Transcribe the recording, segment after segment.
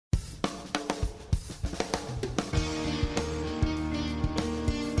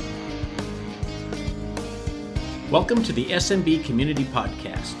Welcome to the SMB Community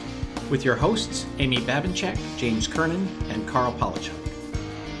Podcast with your hosts, Amy Babinchak, James Kernan, and Carl Polachuk.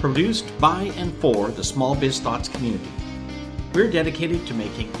 Produced by and for the Small Biz Thoughts community. We're dedicated to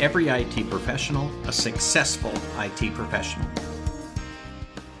making every IT professional a successful IT professional.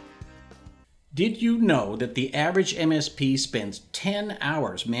 Did you know that the average MSP spends 10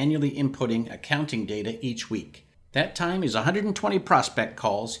 hours manually inputting accounting data each week? That time is 120 prospect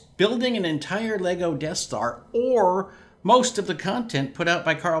calls, building an entire Lego Death Star, or most of the content put out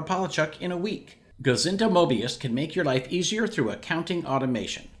by Carl Polachuk in a week. Gazinta Mobius can make your life easier through accounting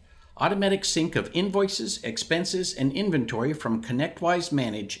automation. Automatic sync of invoices, expenses, and inventory from ConnectWise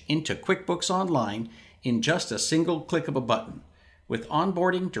Manage into QuickBooks Online in just a single click of a button. With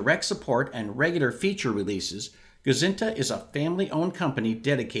onboarding, direct support, and regular feature releases, Gazinta is a family-owned company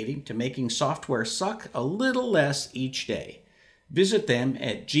dedicated to making software suck a little less each day. Visit them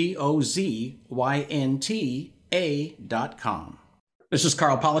at gozynta.com. This is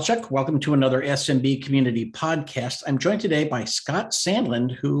Carl Polachuk. Welcome to another SMB Community Podcast. I'm joined today by Scott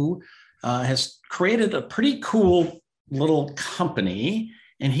Sandland, who has created a pretty cool little company,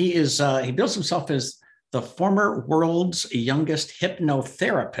 and he bills himself as the former world's youngest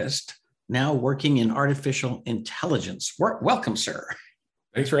hypnotherapist, now working in artificial intelligence. Welcome, sir.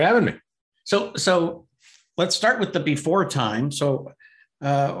 Thanks for having me. So let's start with the before time. So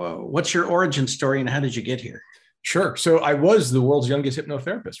what's your origin story and how did you get here? Sure. So I was the world's youngest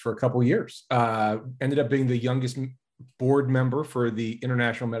hypnotherapist for a couple of years. Ended up being the youngest board member for the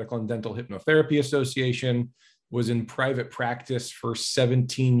International Medical and Dental Hypnotherapy Association, was in private practice for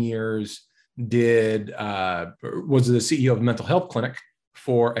 17 years, was the CEO of a mental health clinic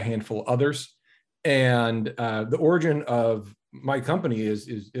for a handful of others. And the origin of my company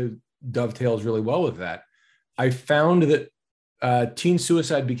it dovetails really well with that. I found that teen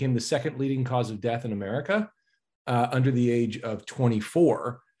suicide became the second leading cause of death in America under the age of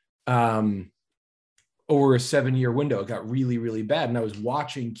 24 over a 7-year window. It got really, really bad. And I was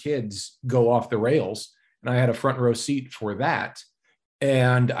watching kids go off the rails, and I had a front row seat for that.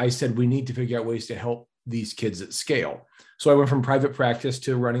 And I said, we need to figure out ways to help these kids at scale. So I went from private practice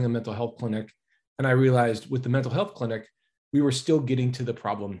to running a mental health clinic. And I realized with the mental health clinic, we were still getting to the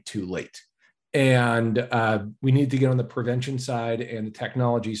problem too late. And we need to get on the prevention side and the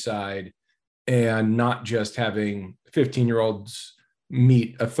technology side, and not just having 15-year-olds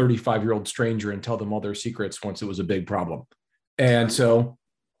meet a 35-year-old stranger and tell them all their secrets once it was a big problem. And so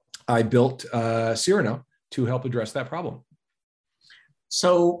I built Cyrano to help address that problem.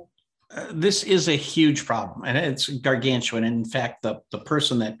 So this is a huge problem, and it's gargantuan. And in fact, the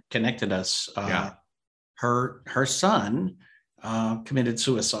person that connected us, her son committed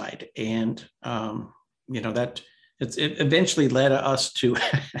suicide, and that it eventually led us to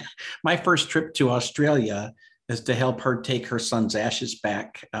my first trip to Australia is to help her take her son's ashes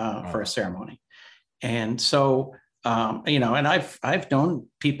back for a ceremony. And so and I've known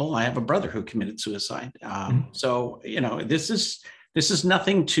people. I have a brother who committed suicide. So this is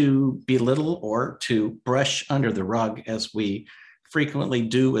nothing to belittle or to brush under the rug, as we frequently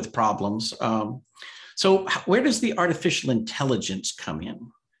do with problems. So where does the artificial intelligence come in?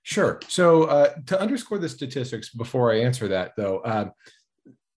 Sure. So to underscore the statistics before I answer that, though,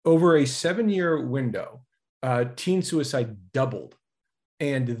 over a 7-year window, teen suicide doubled.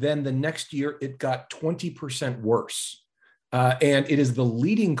 And then the next year, it got 20% worse. And it is the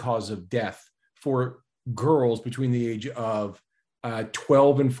leading cause of death for girls between the age of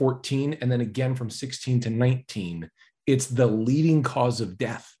 12 and 14, and then again from 16 to 19. It's the leading cause of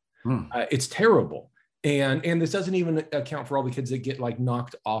death. It's terrible. And this doesn't even account for all the kids that get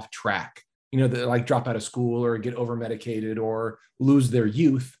knocked off track, that drop out of school or get over medicated or lose their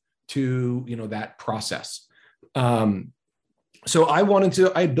youth to, that process. So I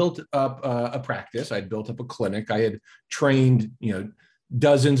had built up a practice. I had built up a clinic. I had trained,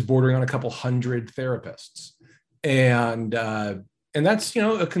 dozens bordering on a couple hundred therapists. And that's,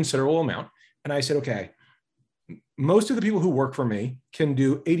 a considerable amount. And I said, okay, most of the people who work for me can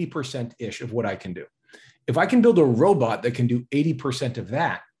do 80%-ish of what I can do. If I can build a robot that can do 80% of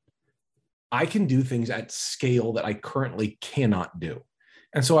that, I can do things at scale that I currently cannot do.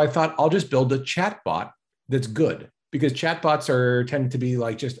 And so I thought I'll just build a chatbot that's good, because chatbots tend to be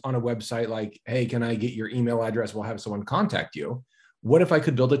just on a website, hey, can I get your email address? We'll have someone contact you. What if I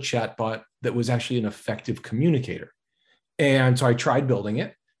could build a chatbot that was actually an effective communicator? And so I tried building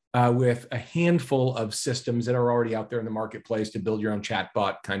it with a handful of systems that are already out there in the marketplace to build your own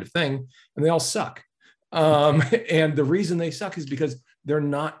chatbot kind of thing. And they all suck. And the reason they suck is because they're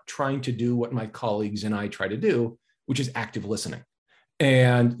not trying to do what my colleagues and I try to do, which is active listening.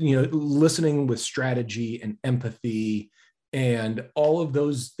 and listening with strategy and empathy and all of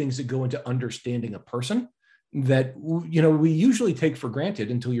those things that go into understanding a person that we usually take for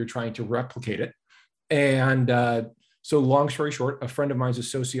granted until you're trying to replicate it. And so long story short, a friend of mine is a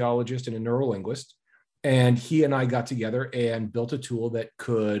sociologist and a neurolinguist, and he and I got together and built a tool that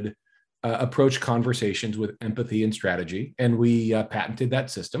could approach conversations with empathy and strategy, and we patented that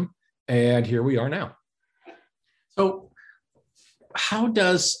system, and here we are now. So how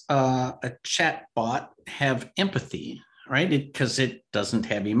does a chat bot have empathy, right? Because it doesn't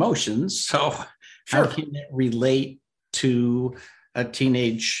have emotions. So Sure. how can it relate to a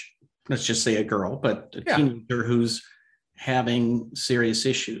teenage, let's just say a girl, but a teenager who's having serious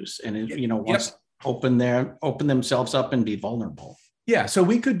issues and wants to open themselves up and be vulnerable? Yeah, so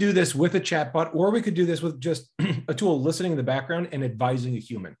we could do this with a chatbot, or we could do this with just a tool listening in the background and advising a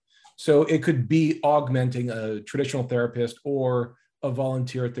human. So it could be augmenting a traditional therapist or a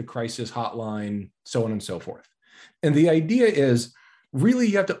volunteer at the crisis hotline, so on and so forth. And the idea is really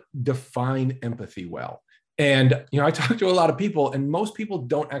you have to define empathy well. And I talk to a lot of people, and most people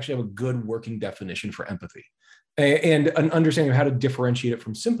don't actually have a good working definition for empathy and an understanding of how to differentiate it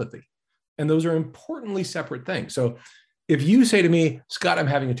from sympathy. And those are importantly separate things. So if you say to me, Scott, I'm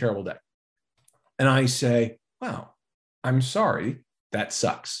having a terrible day, and I say, wow, I'm sorry, that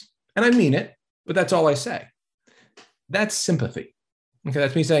sucks. And I mean it, but that's all I say. That's sympathy. Okay,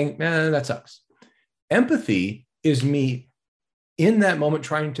 that's me saying, that sucks. Empathy is me in that moment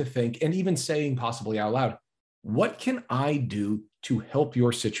trying to think and even saying possibly out loud, what can I do to help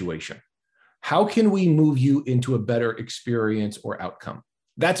your situation? How can we move you into a better experience or outcome?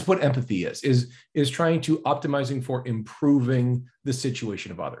 That's what empathy is trying to optimizing for improving the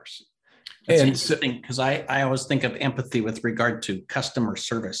situation of others. That's interesting, because I always think of empathy with regard to customer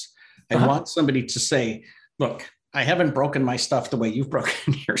service. I want somebody to say, look, I haven't broken my stuff the way you've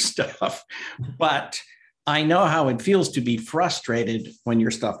broken your stuff, but I know how it feels to be frustrated when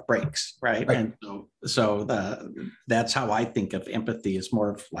your stuff breaks, right? And so that's how I think of empathy, is more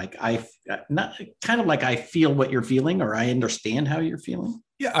of like I feel what you're feeling, or I understand how you're feeling.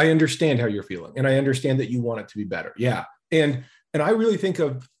 Yeah, I understand how you're feeling, and I understand that you want it to be better. Yeah, and I really think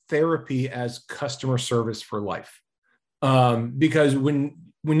of therapy as customer service for life, because when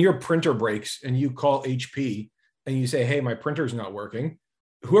your printer breaks and you call HP and you say, "Hey, my printer's not working,"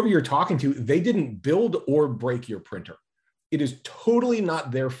 whoever you're talking to, they didn't build or break your printer. It is totally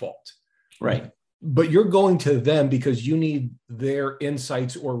not their fault. Right. But you're going to them because you need their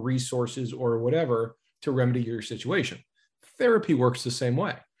insights or resources or whatever to remedy your situation. Therapy works the same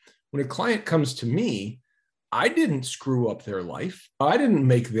way. When a client comes to me, I didn't screw up their life. I didn't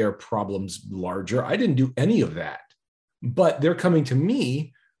make their problems larger. I didn't do any of that. But they're coming to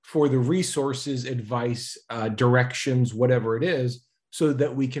me for the resources, advice, directions, whatever it is, so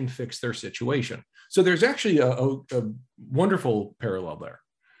that we can fix their situation. So there's actually a wonderful parallel there.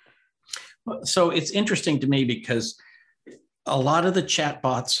 So it's interesting to me because a lot of the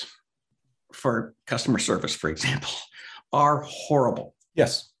chatbots for customer service, for example, are horrible.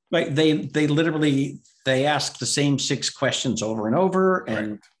 Yes. Like they literally, they ask the same 6 questions over and over.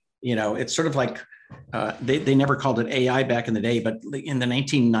 And, it's sort of like, they never called it AI back in the day, but in the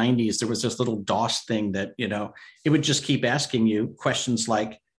 1990s, there was this little DOS thing that, it would just keep asking you questions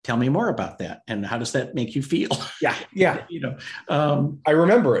like, tell me more about that. And how does that make you feel? Yeah. Yeah. I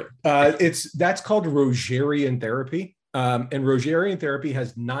remember it. That's called Rogerian therapy. And Rogerian therapy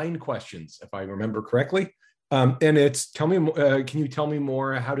has 9 questions, if I remember correctly. And it's, can you tell me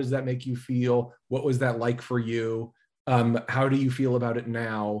more? How does that make you feel? What was that like for you? How do you feel about it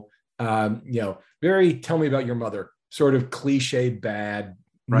now? Very tell me about your mother, sort of cliche bad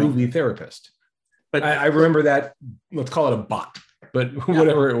movie therapist. But I remember that, let's call it a bot, but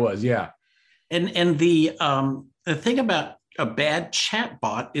whatever it was. Yeah. And the thing about a bad chat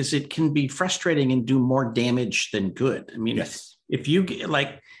bot is it can be frustrating and do more damage than good. I mean, yes. if you get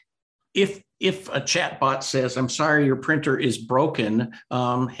if a chat bot says, I'm sorry, your printer is broken,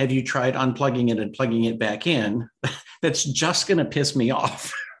 have you tried unplugging it and plugging it back in? That's just going to piss me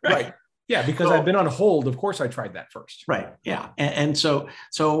off. Right. Yeah, because I've been on hold. Of course, I tried that first. Right. Yeah. And so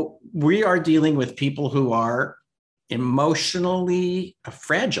we are dealing with people who are emotionally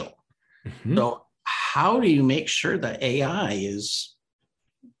fragile. Mm-hmm. So how do you make sure that AI is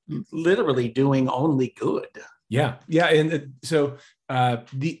literally doing only good? Yeah. Yeah. And so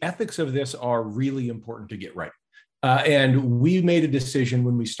the ethics of this are really important to get right. And we made a decision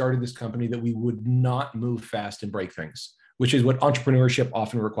when we started this company that we would not move fast and break things, which is what entrepreneurship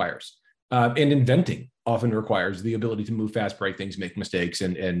often requires. And inventing often requires the ability to move fast, break things, make mistakes,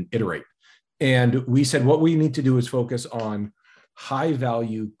 and iterate. And we said, what we need to do is focus on high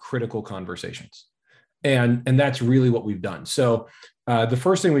value, critical conversations. And that's really what we've done. So the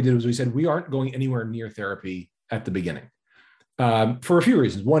first thing we did was we said, we aren't going anywhere near therapy at the beginning for a few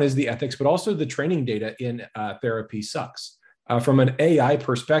reasons. One is the ethics, but also the training data in therapy sucks. From an AI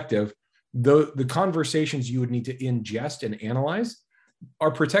perspective, the conversations you would need to ingest and analyze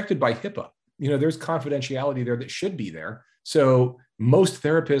are protected by HIPAA. There's confidentiality there that should be there. So most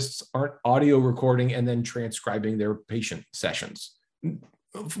therapists aren't audio recording and then transcribing their patient sessions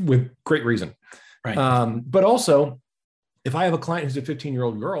with great reason. Right. But also, if I have a client who's a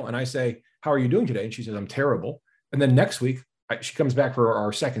 15-year-old girl and I say, how are you doing today? And she says, I'm terrible. And then next week, she comes back for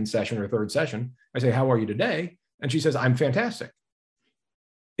our second session or third session. I say, how are you today? And she says, I'm fantastic.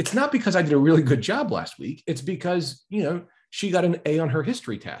 It's not because I did a really good job last week. It's because, she got an A on her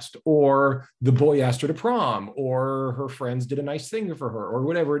history test, or the boy asked her to prom, or her friends did a nice thing for her, or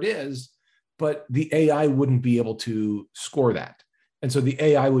whatever it is. But the AI wouldn't be able to score that. And so the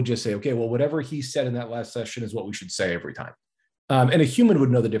AI would just say, okay, well, whatever he said in that last session is what we should say every time. And a human would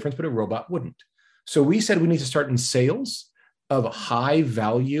know the difference, but a robot wouldn't. So we said we need to start in sales of high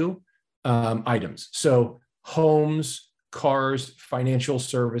value items. So homes, cars, financial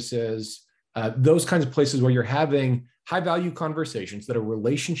services, those kinds of places where you're having high value conversations that are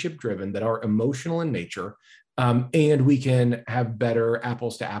relationship driven, that are emotional in nature. And we can have better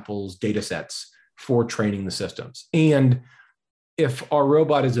apples to apples data sets for training the systems. And if our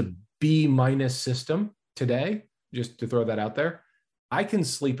robot is a B- system today, just to throw that out there, I can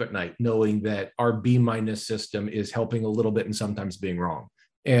sleep at night knowing that our B- system is helping a little bit and sometimes being wrong.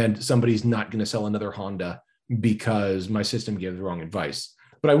 And somebody's not going to sell another Honda because my system gives wrong advice.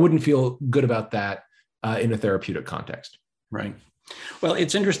 But I wouldn't feel good about that in a therapeutic context. Right. Well,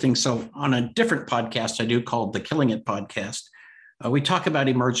 it's interesting. So on a different podcast I do called the Killing It podcast, we talk about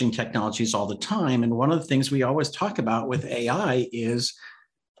emerging technologies all the time. And one of the things we always talk about with AI is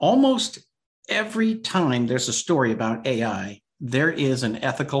almost every time there's a story about AI, there is an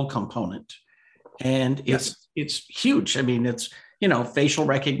ethical component. And it's huge. I mean, it's, facial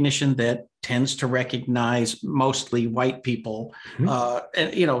recognition that tends to recognize mostly white people,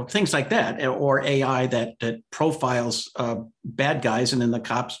 and, things like that, or AI that profiles bad guys, and then the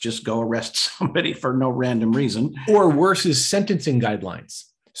cops just go arrest somebody for no random reason. Or worse is sentencing guidelines.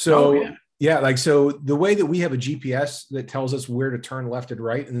 So so the way that we have a GPS that tells us where to turn left and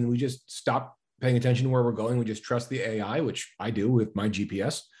right, and then we just stop paying attention to where we're going. We just trust the AI, which I do with my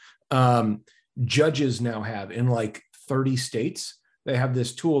GPS. Judges now have in like 30 states, they have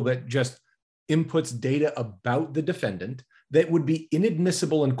this tool that just inputs data about the defendant that would be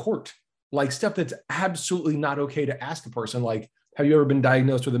inadmissible in court, like stuff that's absolutely not okay to ask a person, like, have you ever been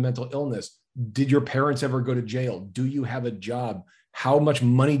diagnosed with a mental illness? Did your parents ever go to jail? Do you have a job? How much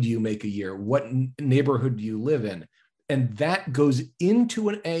money do you make a year? What neighborhood do you live in? And that goes into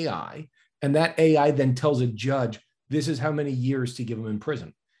an AI, and that AI then tells a judge, this is how many years to give them in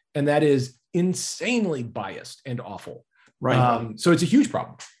prison. And that is insanely biased and awful. Right. So it's a huge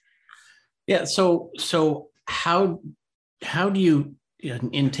problem. Yeah. So how do you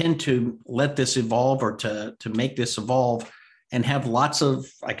intend to let this evolve, or to make this evolve and have lots of,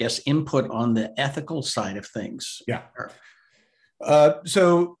 I guess, input on the ethical side of things? Yeah.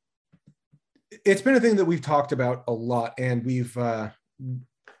 So it's been a thing that we've talked about a lot, and we've been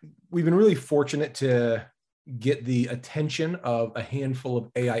really fortunate to get the attention of a handful of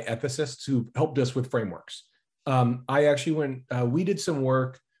AI ethicists who helped us with frameworks. I actually we did some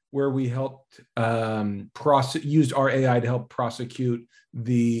work where we helped used our AI to help prosecute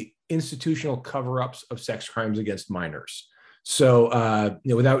the institutional cover-ups of sex crimes against minors. So,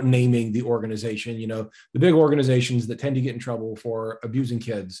 without naming the organization, the big organizations that tend to get in trouble for abusing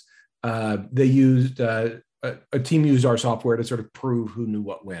kids, they used a team used our software to sort of prove who knew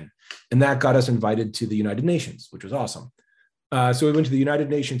what when. And that got us invited to the United Nations, which was awesome. So we went to the United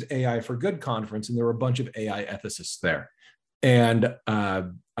Nations AI for Good conference, and there were a bunch of AI ethicists there. And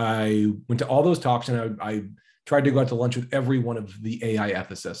I went to all those talks, and I tried to go out to lunch with every one of the AI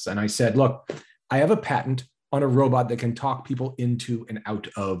ethicists. And I said, look, I have a patent on a robot that can talk people into and out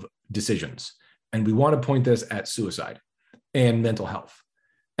of decisions. And we want to point this at suicide and mental health.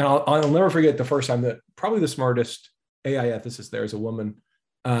 And I'll never forget the first time that probably the smartest AI ethicist there is a woman,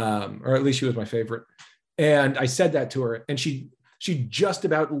 or at least she was my favorite. And I said that to her, and she just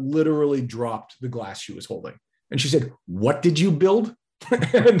about literally dropped the glass she was holding. And she said, "What did you build?"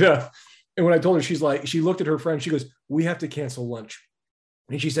 and when I told her, she looked at her friend, she goes, "We have to cancel lunch."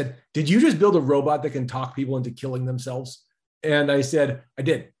 And she said, "Did you just build a robot that can talk people into killing themselves?" And I said, "I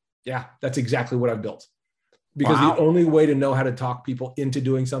did. Yeah, that's exactly what I've built." Because The only way to know how to talk people into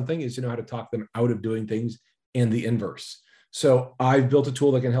doing something is to know how to talk them out of doing things, and the inverse. So I've built a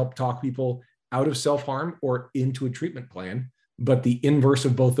tool that can help talk people out of self-harm or into a treatment plan. But the inverse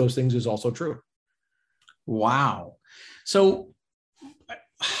of both those things is also true. Wow. So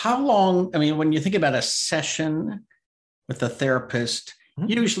how long, I mean, when you think about a session with a therapist,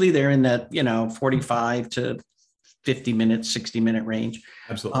 usually they're in that, 45 to 50 minutes, 60-minute range.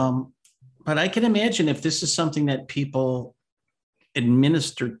 Absolutely. But I can imagine if this is something that people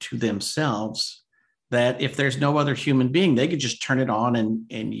administer to themselves, that if there's no other human being, they could just turn it on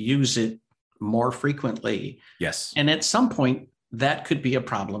and use it more frequently. Yes. And at some point, that could be a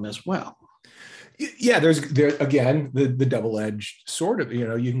problem as well. Yeah, there again, the double-edged sword of,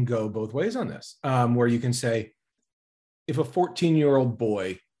 you can go both ways on this, where you can say, if a 14-year-old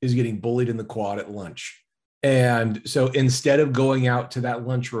boy is getting bullied in the quad at lunch, and so instead of going out to that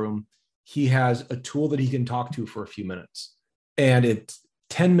lunchroom, he has a tool that he can talk to for a few minutes, and it's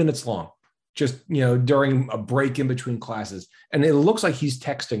 10 minutes long, just, during a break in between classes. And it looks like he's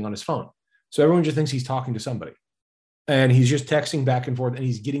texting on his phone. So everyone just thinks he's talking to somebody, and he's just texting back and forth, and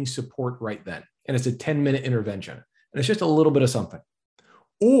he's getting support right then. And it's a 10-minute intervention, and it's just a little bit of something.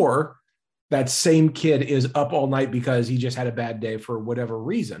 Or that same kid is up all night because he just had a bad day for whatever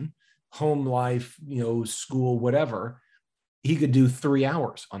reason, home life, school, whatever. He could do 3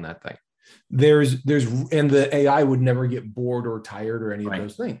 hours on that thing. And the AI would never get bored or tired or any of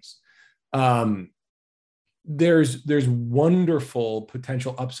those things. There's wonderful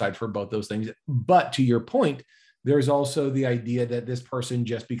potential upside for both those things. But to your point, there's also the idea that this person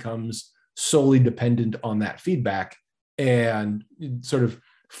just becomes solely dependent on that feedback and sort of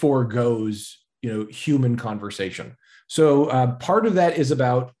forgoes, human conversation. So part of that is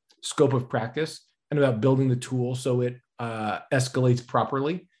about scope of practice and about building the tool so it escalates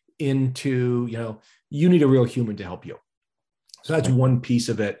properly into, you need a real human to help you. So that's one piece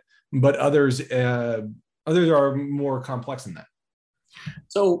of it, but others are more complex than that.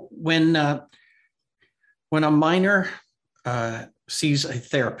 So when a minor sees a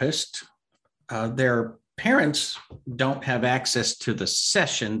therapist, their parents don't have access to the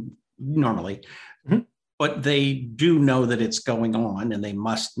session normally, but they do know that it's going on, and they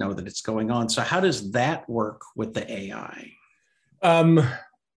must know that it's going on. So how does that work with the AI?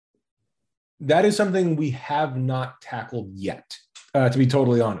 That is something we have not tackled yet, to be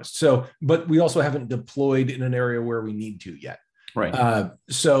totally honest. So, but we also haven't deployed in an area where we need to yet. Right.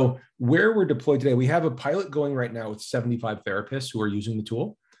 So where we're deployed today, we have a pilot going right now with 75 therapists who are using the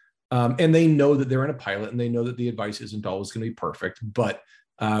tool. And they know that they're in a pilot, and they know that the advice isn't always going to be perfect, but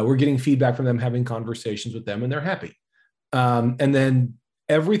we're getting feedback from them, having conversations with them, and they're happy. And then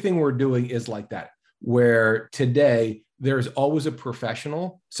everything we're doing is like that, where today there's always a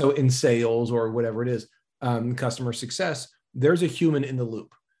professional. So in sales or whatever it is, customer success, there's a human in the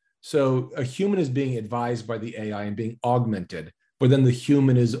loop. So a human is being advised by the AI and being augmented, but then the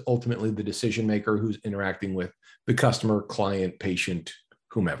human is ultimately the decision maker who's interacting with the customer, client, patient,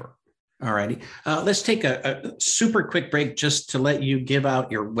 whomever. All righty. Let's take a super quick break just to let you give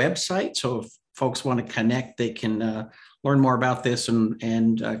out your website. So if folks want to connect, they can learn more about this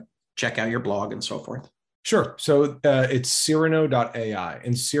and check out your blog and so forth. Sure. So it's Cyrano.ai,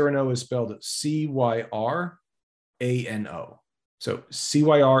 and Cyrano is spelled Cyrano. So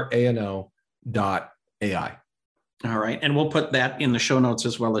Cyrano.ai. All right. And we'll put that in the show notes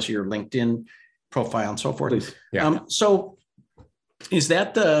as well as your LinkedIn profile and so forth. Please. Yeah. So is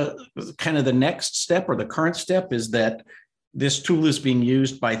that the kind of the next step, or the current step, is that this tool is being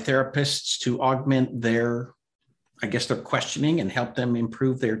used by therapists to augment their questioning and help them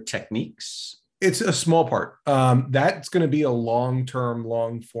improve their techniques? It's a small part. That's going to be a long-term,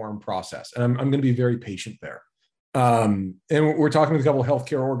 long-form process. And I'm going to be very patient there. And we're talking with a couple of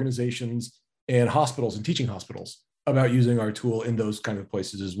healthcare organizations and hospitals and teaching hospitals about using our tool in those kind of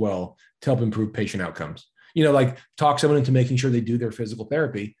places as well to help improve patient outcomes. Like talk someone into making sure they do their physical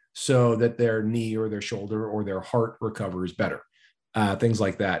therapy so that their knee or their shoulder or their heart recovers better, things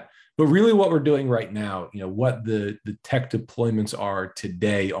like that. But really what we're doing right now, what the tech deployments are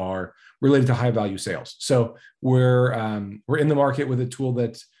today are related to high value sales. So we're in the market with a tool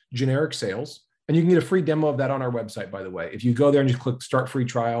that's generic sales, and you can get a free demo of that on our website, by the way. If you go there and just click start free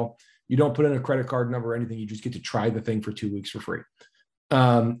trial, you don't put in a credit card number or anything. You just get to try the thing for 2 weeks for free.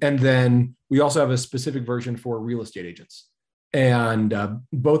 And then we also have a specific version for real estate agents. And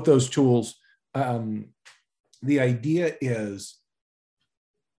both those tools, the idea is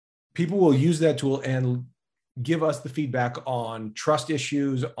people will use that tool and give us the feedback on trust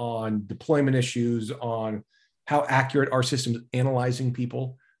issues, on deployment issues, on how accurate our system is analyzing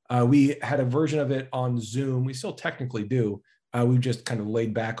people. We had a version of it on Zoom. We still technically do. We've just kind of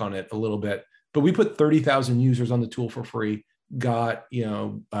laid back on it a little bit, but we put 30,000 users on the tool for free, got,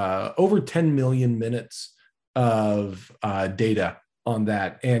 over 10 million minutes of data on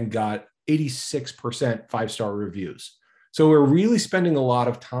that, and got 86% 5-star reviews. So we're really spending a lot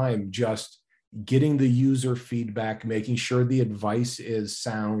of time just getting the user feedback, making sure the advice is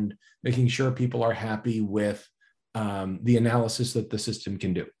sound, making sure people are happy with the analysis that the system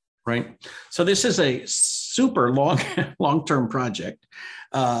can do. Right. So this is a super long-term project.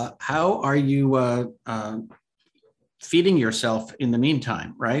 How are you feeding yourself in the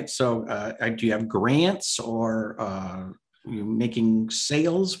meantime? Right. So do you have grants, or are you making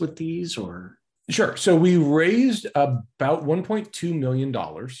sales with these, or? Sure. So we raised about $1.2 million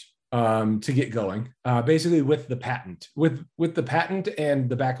to get going. Basically, with the patent, with the patent and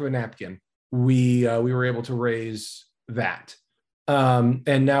the back of a napkin, we were able to raise that.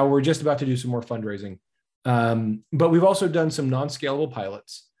 And now we're just about to do some more fundraising. But we've also done some non-scalable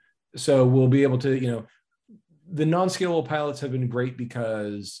pilots. So we'll be able to, the non-scalable pilots have been great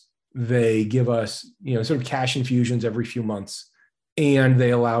because they give us, sort of cash infusions every few months, and they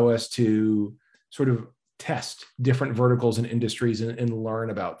allow us to sort of test different verticals and industries and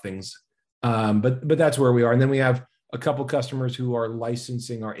learn about things. But that's where we are. And then we have a couple customers who are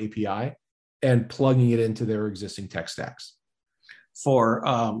licensing our API and plugging it into their existing tech stacks.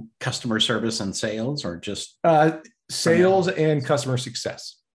 For customer service and sales, or just sales and customer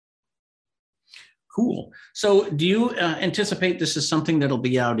success. Cool. So do you anticipate this is something that'll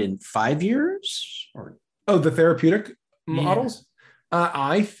be out in 5 years? Or the therapeutic models?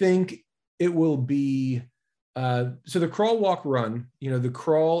 I think it will be, so the crawl, walk, run, the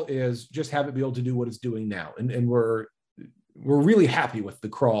crawl is just have it be able to do what it's doing now. And we're really happy with the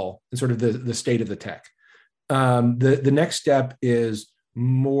crawl and sort of the state of the tech. The next step is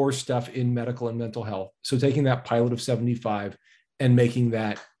more stuff in medical and mental health. So taking that pilot of 75 and making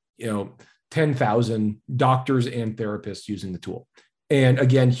that, 10,000 doctors and therapists using the tool. And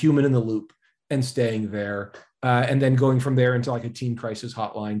again, human in the loop and staying there. And then going from there into like a teen crisis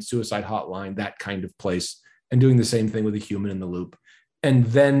hotline, suicide hotline, that kind of place, and doing the same thing with a human in the loop. And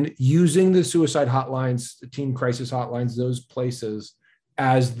then using the suicide hotlines, the teen crisis hotlines, those places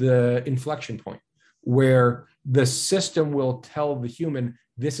as the inflection point where the system will tell the human,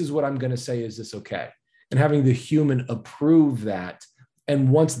 this is what I'm going to say, is this okay? And having the human approve that. And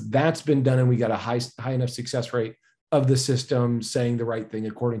once that's been done and we got a high enough success rate of the system saying the right thing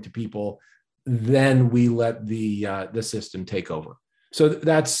according to people, then we let the system take over. So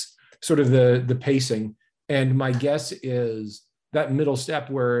that's sort of the pacing. And my guess is that middle step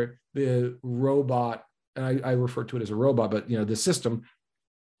where the robot, and I refer to it as a robot, but the system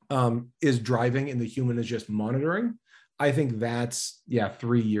is driving and the human is just monitoring. I think that's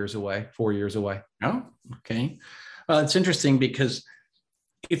 3 years away, 4 years away. Oh, okay. Well, it's interesting because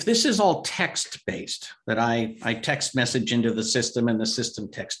if this is all text-based, that I text message into the system and the system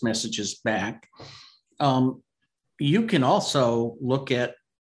text messages back, you can also look at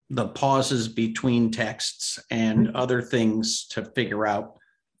the pauses between texts and other things to figure out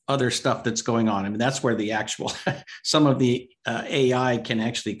other stuff that's going on. I mean, that's where the actual, some of the AI can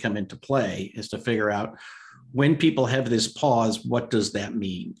actually come into play, is to figure out when people have this pause, what does that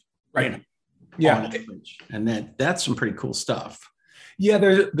mean? Right. Yeah. And that's some pretty cool stuff. Yeah,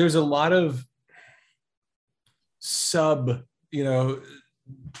 there's a lot of subliminal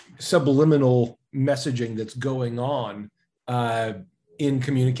messaging that's going on in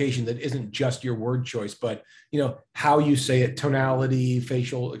communication that isn't just your word choice, but how you say it, tonality,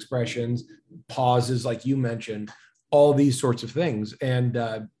 facial expressions, pauses, like you mentioned, all these sorts of things. And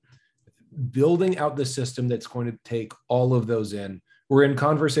building out the system that's going to take all of those in. We're in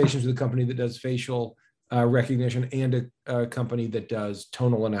conversations with a company that does facial recognition and a company that does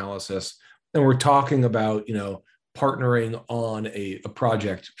tonal analysis. And we're talking about, partnering on a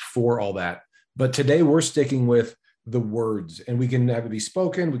project for all that. But today we're sticking with the words, and we can have it be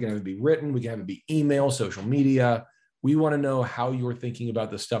spoken, we can have it be written, we can have it be email, social media. We want to know how you're thinking about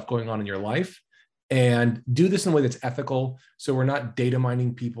the stuff going on in your life, and do this in a way that's ethical. So we're not data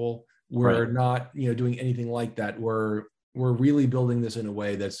mining people. We're not, doing anything like that. We're really building this in a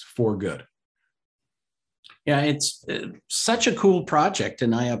way that's for good. Yeah, it's such a cool project,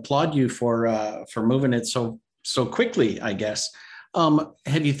 and I applaud you for moving it so quickly, I guess.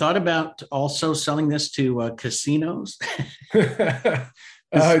 Have you thought about also selling this to casinos?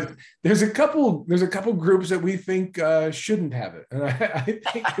 There's a couple groups that we think shouldn't have it, and I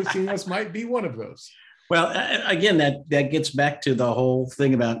think casinos might be one of those. Well, again, that gets back to the whole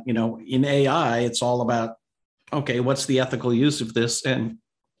thing about, in AI, it's all about, okay, what's the ethical use of this, and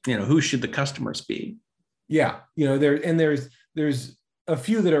who should the customers be? Yeah, there's a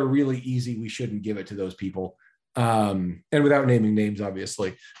few that are really easy, we shouldn't give it to those people. And without naming names,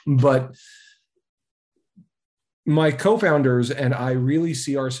 obviously. But my co-founders and I really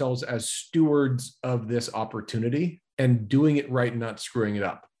see ourselves as stewards of this opportunity and doing it right, not screwing it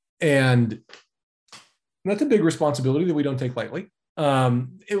up. And that's a big responsibility that we don't take lightly.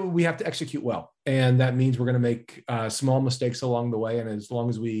 We have to execute well. And that means we're going to make small mistakes along the way. And as long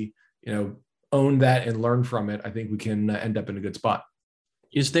as we, own that and learn from it, I think we can end up in a good spot.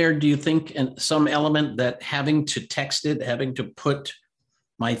 Is there, do you think, some element that having to text it, having to put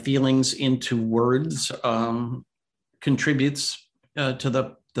my feelings into words contributes to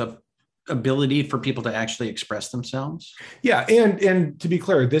the ability for people to actually express themselves? Yeah, and to be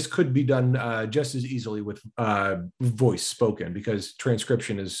clear, this could be done just as easily with voice spoken, because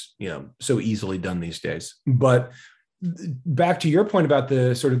transcription is so easily done these days. But back to your point about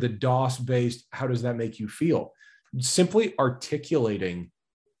the sort of the DOS based, how does that make you feel? Simply articulating,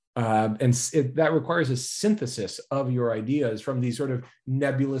 that requires a synthesis of your ideas from these sort of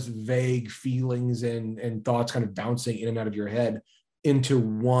nebulous, vague feelings and thoughts kind of bouncing in and out of your head into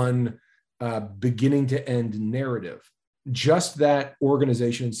one beginning to end narrative. Just that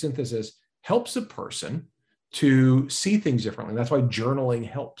organization and synthesis helps a person to see things differently. That's why journaling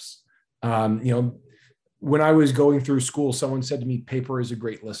helps. When I was going through school, someone said to me, paper is a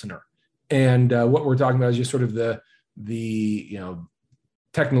great listener. And what we're talking about is just sort of the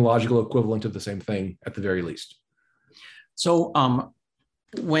technological equivalent of the same thing at the very least. So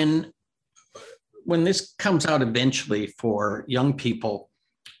when this comes out eventually for young people,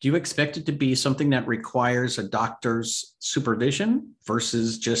 do you expect it to be something that requires a doctor's supervision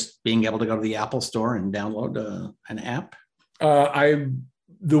versus just being able to go to the Apple Store and download an app?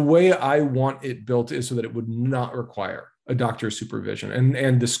 The way I want it built is so that it would not require a doctor's supervision,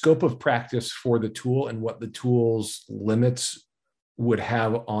 and the scope of practice for the tool and what the tool's limits would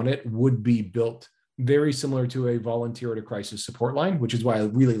have on it would be built very similar to a volunteer at a crisis support line, which is why I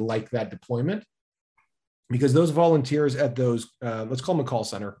really like that deployment, because those volunteers at those, let's call them a call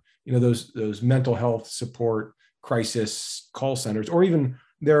center, those mental health support crisis call centers, or even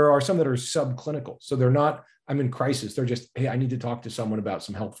there are some that are subclinical. So they're not, I'm in crisis. They're just, hey, I need to talk to someone about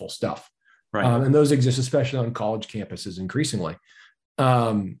some helpful stuff. Right. And those exist, especially on college campuses increasingly.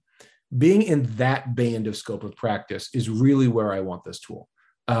 Being in that band of scope of practice is really where I want this tool.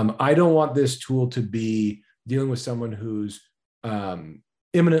 I don't want this tool to be dealing with someone who's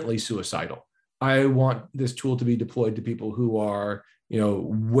imminently suicidal. I want this tool to be deployed to people who are,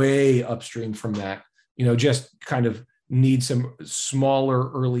 way upstream from that, just kind of need some smaller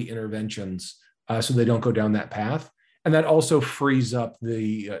early interventions so they don't go down that path. And that also frees up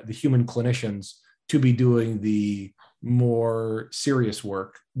the human clinicians to be doing the more serious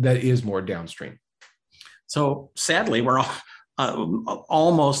work that is more downstream. So sadly, we're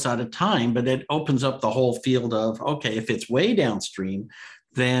almost out of time, but it opens up the whole field of, okay, if it's way downstream,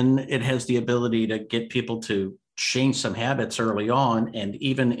 then it has the ability to get people to change some habits early on and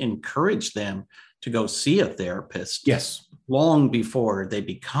even encourage them to go see a therapist. Yes. Long before they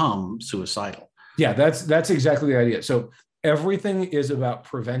become suicidal. Yeah, that's exactly the idea. So everything is about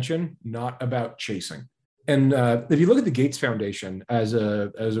prevention, not about chasing. And if you look at the Gates Foundation as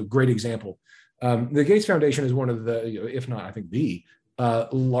a great example, the Gates Foundation is one of the, if not, I think the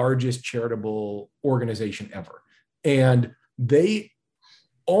largest charitable organization ever. And they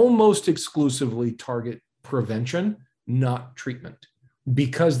almost exclusively target prevention, not treatment,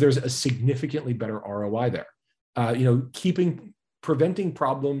 because there's a significantly better ROI there. Preventing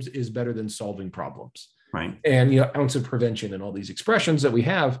problems is better than solving problems. Right. And, ounce of prevention and all these expressions that we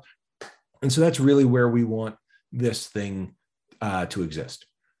have. And so that's really where we want this thing to exist.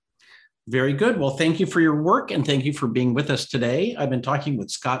 Very good. Well, thank you for your work and thank you for being with us today. I've been talking with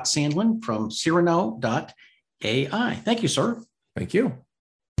Scott Sandlin from Cyrano.ai. Thank you, sir. Thank you.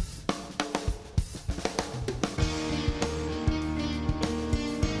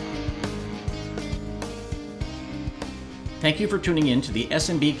 Thank you for tuning in to the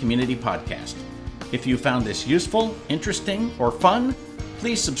SMB Community Podcast. If you found this useful, interesting, or fun,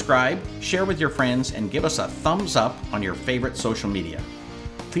 please subscribe, share with your friends, and give us a thumbs up on your favorite social media.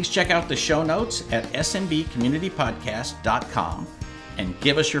 Please check out the show notes at smbcommunitypodcast.com and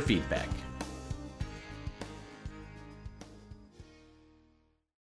give us your feedback.